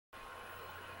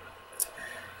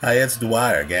Hi, it's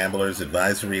Dwyer,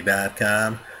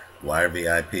 gamblersadvisory.com,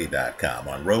 dwyervip.com,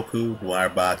 on Roku, Dwyer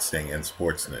Boxing, and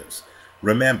Sports News.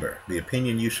 Remember, the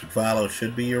opinion you should follow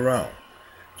should be your own.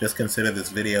 Just consider this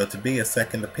video to be a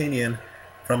second opinion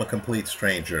from a complete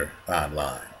stranger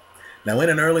online. Now,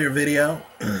 in an earlier video,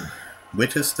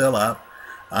 which is still up,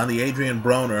 on the Adrien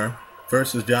Broner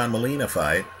versus John Molina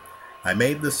fight, I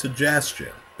made the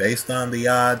suggestion, based on the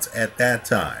odds at that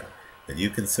time, that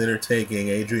you consider taking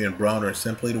Adrien Broner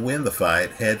simply to win the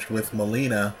fight, hedged with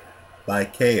Molina by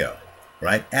KO.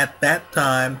 Right? At that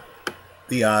time,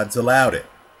 the odds allowed it.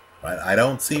 Right? I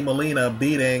don't see Molina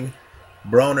beating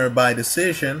Broner by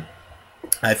decision.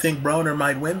 I think Broner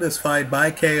might win this fight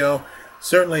by KO.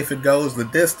 Certainly, if it goes the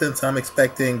distance, I'm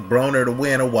expecting Broner to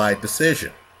win a wide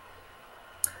decision.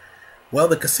 Well,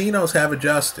 the casinos have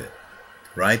adjusted.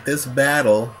 Right? This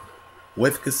battle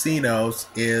with casinos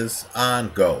is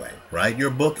ongoing, right? Your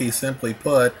bookie, simply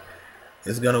put,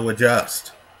 is going to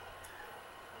adjust.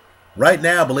 Right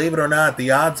now, believe it or not,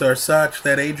 the odds are such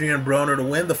that Adrien Broner to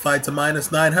win the fight's a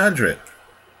 -900.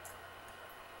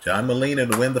 John Molina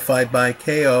to win the fight by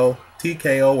KO,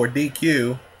 TKO, or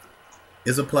DQ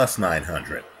is a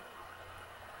 +900.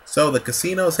 So the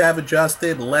casinos have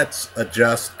adjusted. Let's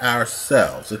adjust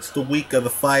ourselves. It's the week of the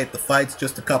fight. The fight's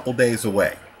just a couple days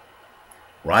away.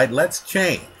 Right? Let's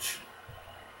change.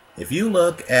 If you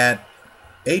look at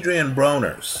Adrien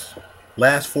Broner's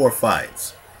last 4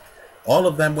 fights, all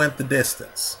of them went the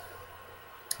distance.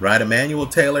 Right? Emmanuel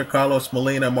Taylor, Carlos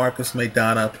Molina, Marcus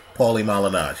Maidana, Paulie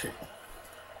Malignaggi.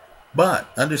 But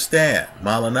understand,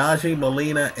 Malignaggi,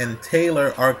 Molina, and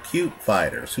Taylor are cute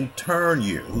fighters who turn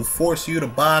you, who force you to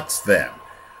box them,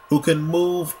 who can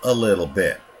move a little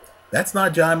bit. That's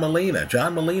not John Molina.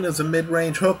 John Molina's a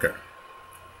mid-range hooker.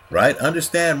 Right?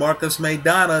 Understand, Marcus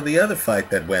Maidana, the other fight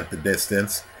that went the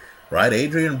distance, right?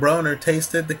 Adrien Broner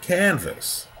tasted the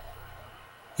canvas.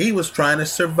 He was trying to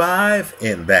survive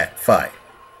in that fight.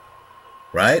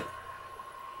 Right?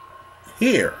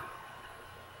 Here,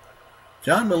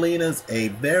 John Molina's a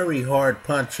very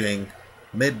hard-punching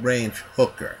mid-range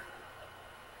hooker.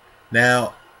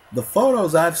 Now, the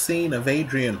photos I've seen of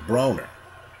Adrien Broner,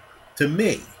 to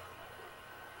me,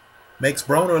 makes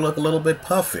Broner look a little bit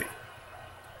puffy.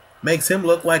 Makes him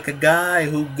look like a guy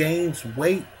who gains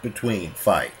weight between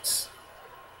fights.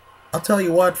 I'll tell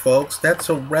you what, folks, that's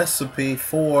a recipe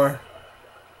for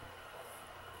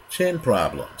chin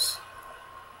problems.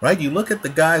 Right? You look at the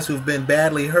guys who've been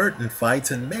badly hurt in fights,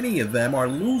 and many of them are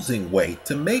losing weight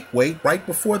to make weight right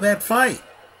before that fight.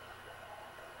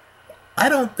 I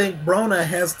don't think Broner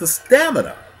has the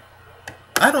stamina.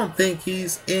 I don't think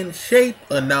he's in shape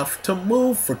enough to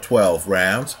move for 12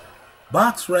 rounds.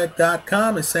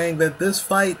 BoxRec.com is saying that this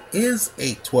fight is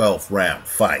a 12-round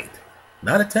fight,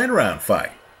 not a 10-round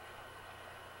fight.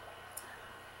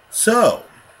 So,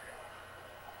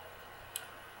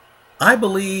 I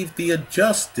believe the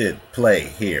adjusted play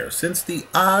here, since the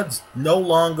odds no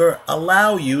longer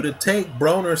allow you to take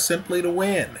Broner simply to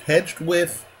win, hedged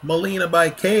with Molina by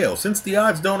KO, since the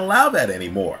odds don't allow that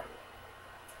anymore,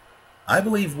 I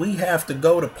believe we have to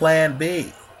go to Plan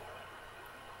B.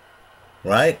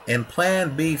 Right? And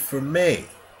Plan B for me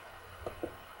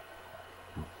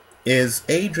is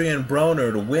Adrien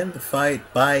Broner to win the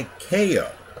fight by KO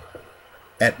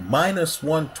at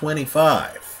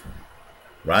 -125.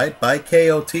 Right? By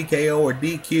KO, TKO, or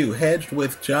DQ, hedged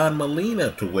with John Molina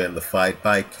to win the fight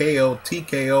by KO,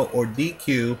 TKO, or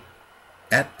DQ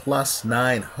at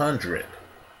 +900.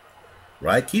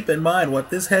 Right? Keep in mind, what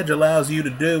this hedge allows you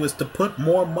to do is to put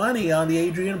more money on the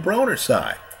Adrien Broner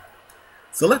side.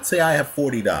 So let's say I have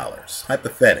 $40,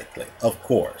 hypothetically, of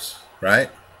course,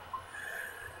 right?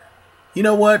 You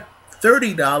know what?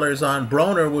 $30 on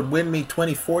Broner would win me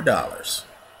 $24.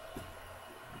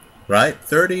 Right?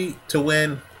 30 to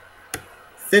win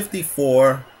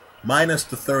 54 minus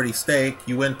the 30 stake,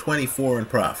 you win 24 in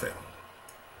profit.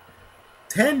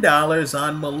 $10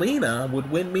 on Molina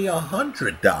would win me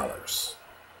 $100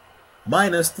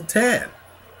 minus the 10,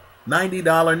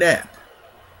 $90 net.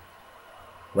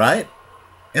 Right?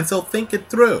 And so think it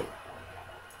through.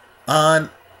 On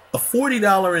a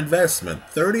 $40 investment,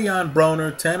 30 on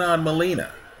Broner, 10 on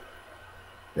Molina.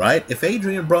 Right? If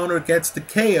Adrien Broner gets the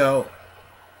KO,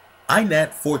 I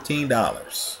net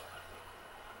 $14.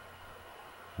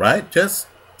 Right? Just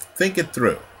think it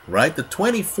through. Right? The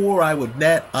 24 I would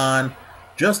net on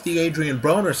just the Adrien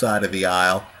Broner side of the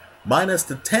aisle, minus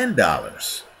the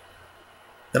 $10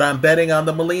 that I'm betting on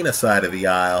the Molina side of the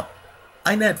aisle,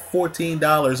 I net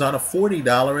 $14 on a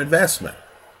 $40 investment.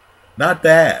 Not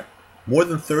bad. More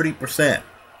than 30%.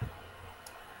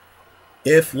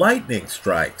 if lightning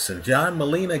strikes and John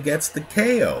Molina gets the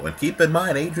KO. And keep in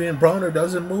mind, Adrien Broner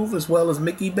doesn't move as well as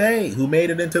Mickey Bay, who made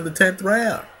it into the 10th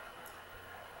round.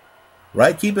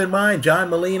 Right? Keep in mind, John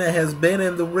Molina has been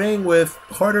in the ring with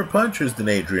harder punchers than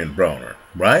Adrien Broner.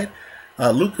 Right?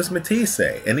 Lucas Matisse.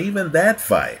 And even that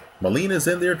fight, Molina's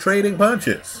in there trading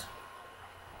punches.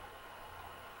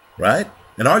 Right?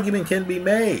 An argument can be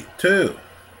made, too,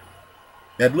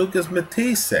 that Lucas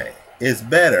Matisse is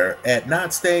better at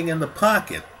not staying in the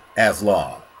pocket as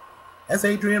long as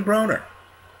Adrien Broner.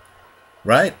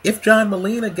 Right? If John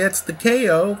Molina gets the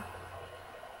KO,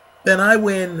 then I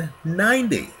win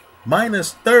 90.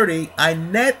 Minus 30, I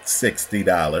net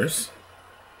 $60.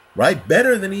 Right?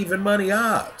 Better than even money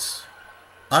odds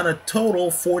on a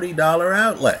total $40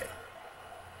 outlay.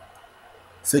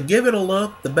 So give it a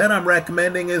look. The bet I'm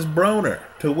recommending is Broner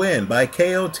to win by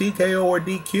KO, TKO, or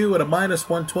DQ at a minus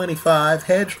 125,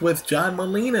 hedged with John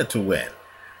Molina to win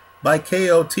by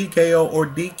KO, TKO, or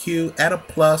DQ at a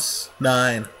plus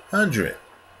 900.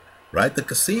 Right? The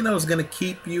casino is going to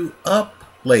keep you up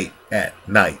late at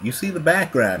night. You see the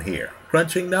background here,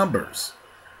 crunching numbers.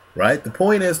 Right? The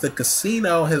point is the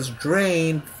casino has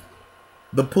drained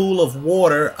the pool of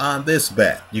water on this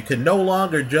bet. You can no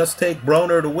longer just take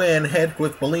Broner to win, hedged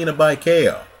with Molina by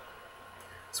KO.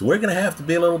 So we're going to have to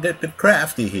be a little bit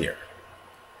crafty here.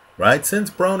 Right? Since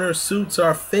Broner's suits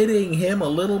are fitting him a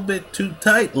little bit too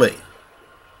tightly,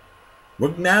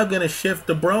 we're now going to shift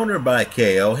to Broner by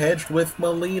KO, hedged with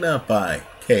Molina by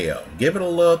KO. Give it a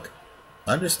look.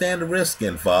 Understand the risk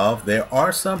involved. There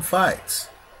are some fights,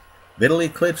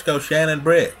 Vitaly Klitschko, Shannon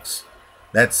Briggs,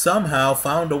 that somehow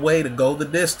found a way to go the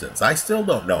distance. I still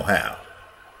don't know how.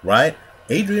 Right?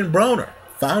 Adrien Broner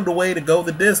found a way to go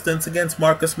the distance against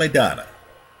Marcus Maidana.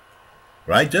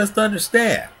 Right? Just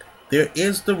understand, there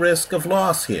is the risk of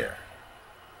loss here.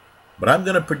 But I'm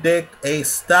going to predict a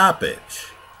stoppage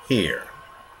here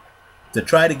to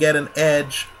try to get an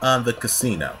edge on the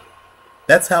casino.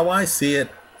 That's how I see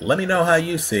it. Let me know how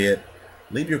you see it.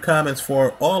 Leave your comments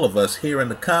for all of us here in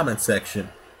the comment section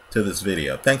to this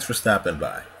video. Thanks for stopping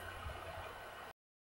by.